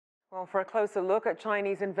Well, for a closer look at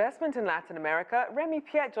Chinese investment in Latin America, Remi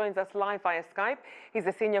Piet joins us live via Skype. He's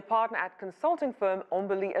a senior partner at consulting firm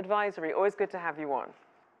Ombeli Advisory. Always good to have you on.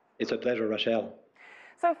 It's a pleasure, Rachel.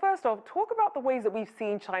 So first off, talk about the ways that we've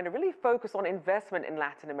seen China really focus on investment in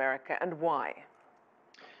Latin America and why.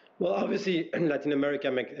 Well, obviously, Latin America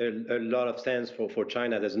makes a lot of sense for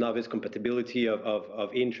China. There's an obvious compatibility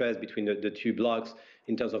of interest between the two blocks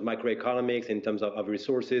in terms of macroeconomics, in terms of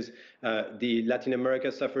resources. The Latin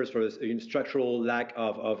America suffers from a structural lack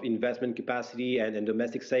of investment capacity and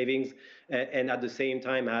domestic savings, and at the same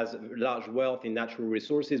time has large wealth in natural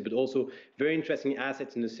resources, but also very interesting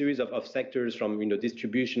assets in a series of sectors, from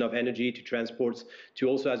distribution of energy to transports to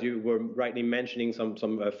also, as you were rightly mentioning, some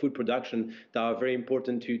food production that are very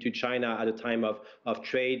important to China at a time of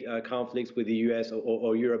trade conflicts with the US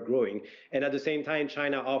or Europe growing. And at the same time,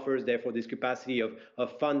 China offers therefore this capacity of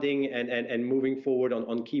funding and moving forward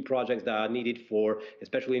on key projects that are needed for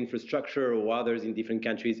especially infrastructure or others in different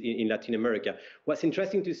countries in Latin America. What's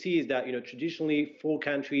interesting to see is that traditionally 4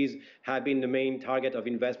 countries have been the main target of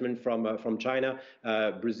investment from China: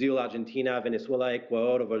 Brazil, Argentina, Venezuela,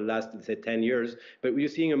 Ecuador, over the last, let's say, 10 years. But we're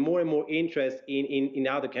seeing a more and more interest in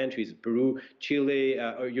other countries. Peru, Chile,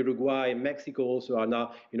 Uruguay, Mexico also are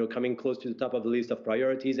now coming close to the top of the list of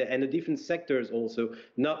priorities, and the different sectors also,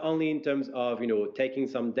 not only in terms of taking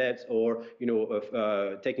some debts or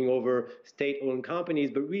taking over state-owned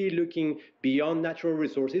companies, but really looking beyond natural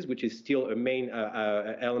resources, which is still a main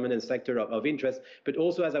element and sector of interest, but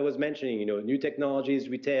also, as I was mentioning, new technologies,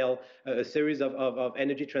 retail, a series of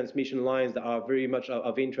energy transmission lines that are very much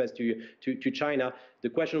of interest to China. The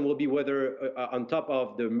question will be whether, on top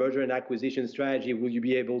of the merger and acquisition strategy, will you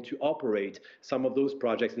be able to operate some of those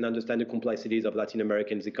projects and understand the complexities of Latin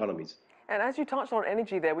American economies. And as you touched on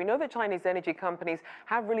energy there, we know that Chinese energy companies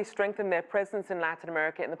have really strengthened their presence in Latin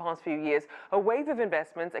America in the past few years. A wave of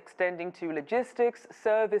investments extending to logistics,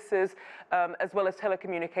 services, as well as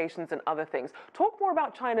telecommunications and other things. Talk more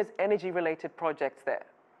about China's energy-related projects there.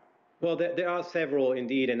 Well, there are several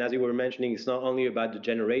indeed, and as you were mentioning, it's not only about the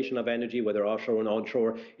generation of energy, whether offshore or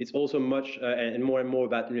onshore. It's also much and more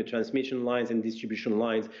about transmission lines and distribution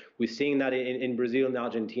lines. We're seeing that in Brazil and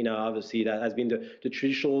Argentina. Obviously, that has been the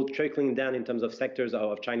traditional trickling down in terms of sectors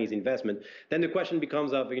of Chinese investment. Then the question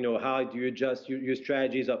becomes of how do you adjust your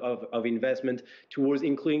strategies of investment towards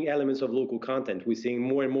including elements of local content. We're seeing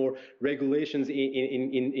more and more regulations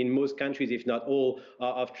in most countries, if not all,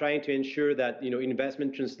 of trying to ensure that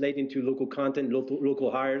investment translates into local content, local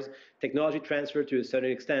hires, technology transfer to a certain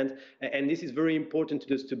extent, and this is very important to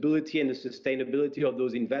the stability and the sustainability of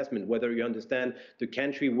those investments, whether you understand the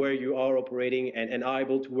country where you are operating and are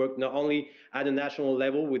able to work not only at a national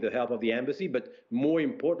level with the help of the embassy, but more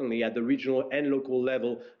importantly at the regional and local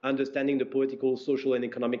level, understanding the political, social, and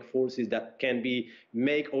economic forces that can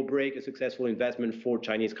make or break a successful investment for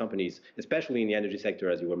Chinese companies, especially in the energy sector,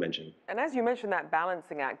 as you were mentioning. And as you mentioned that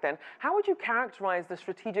balancing act, then, how would you characterize the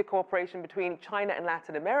strategic cooperation between China and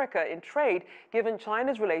Latin America in trade, given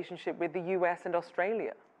China's relationship with the US and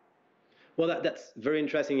Australia? Well, that's very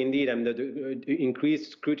interesting indeed. I mean, the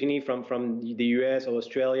increased scrutiny from the US or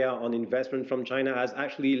Australia on investment from China has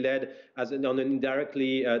actually led,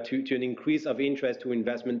 indirectly, to an increase of interest to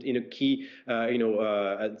investment in a key,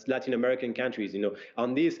 Latin American countries.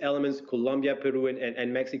 On these elements, Colombia, Peru,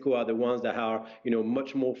 and Mexico are the ones that are,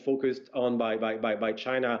 much more focused on by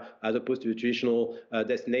China as opposed to the traditional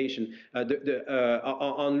destination.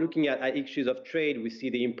 On looking at issues of trade, we see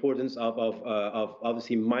the importance of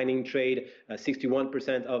obviously mining trade.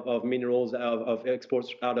 61% of minerals of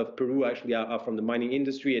exports out of Peru actually are from the mining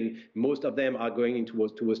industry, and most of them are going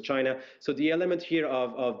towards China. So the element here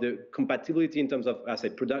of the compatibility in terms of, I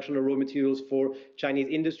said, production of raw materials for Chinese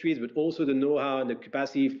industries, but also the know-how and the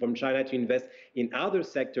capacity from China to invest in other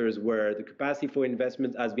sectors where the capacity for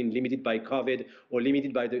investment has been limited by COVID or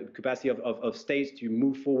limited by the capacity of states to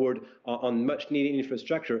move forward on much needed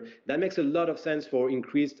infrastructure. That makes a lot of sense for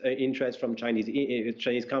increased interest from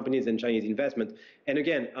Chinese companies and Chinese investment. And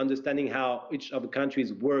again, understanding how each of the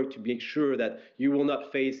countries work to make sure that you will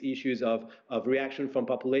not face issues of reaction from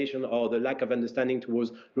population or the lack of understanding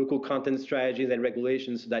towards local content strategies and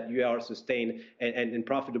regulations, so that you are sustained and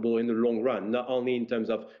profitable in the long run, not only in terms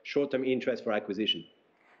of short-term interest for acquisition.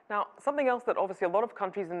 Now, something else that obviously a lot of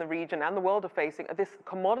countries in the region and the world are facing are this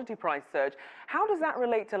commodity price surge. How does that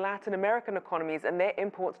relate to Latin American economies and their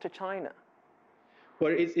imports to China?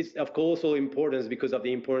 Well, it's of colossal importance because of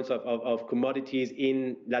the importance of commodities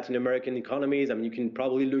in Latin American economies. I mean, you can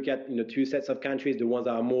probably look at two sets of countries: the ones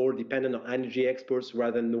that are more dependent on energy exports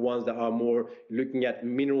rather than the ones that are more looking at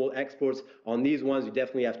mineral exports. On these ones, you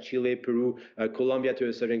definitely have Chile, Peru, Colombia to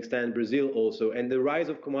a certain extent, Brazil also. And the rise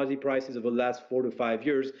of commodity prices over the last 4 to 5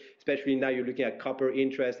 years, especially now you're looking at copper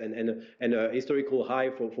interest and a historical high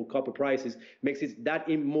for copper prices, makes it that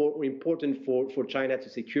more important for China to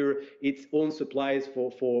secure its own supplies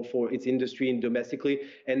for its industry and domestically,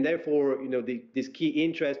 and therefore this key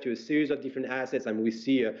interest to a series of different assets. I mean, we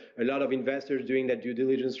see a lot of investors doing that due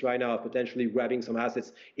diligence right now, potentially grabbing some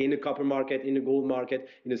assets in the copper market, in the gold market,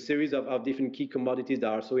 in a series of different key commodities that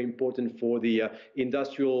are so important for the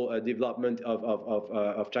industrial development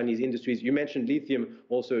of Chinese industries. You mentioned lithium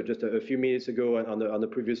also just a few minutes ago on the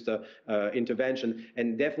previous intervention,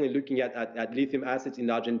 and definitely looking at lithium assets in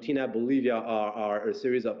Argentina, Bolivia are a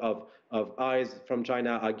series of eyes from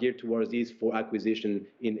China are geared towards these for acquisition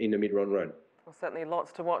in the mid-long run. Well, certainly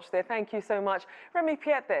lots to watch there. Thank you so much. Remi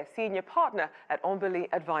Piet there, Senior Partner at Ombeli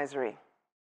Advisory.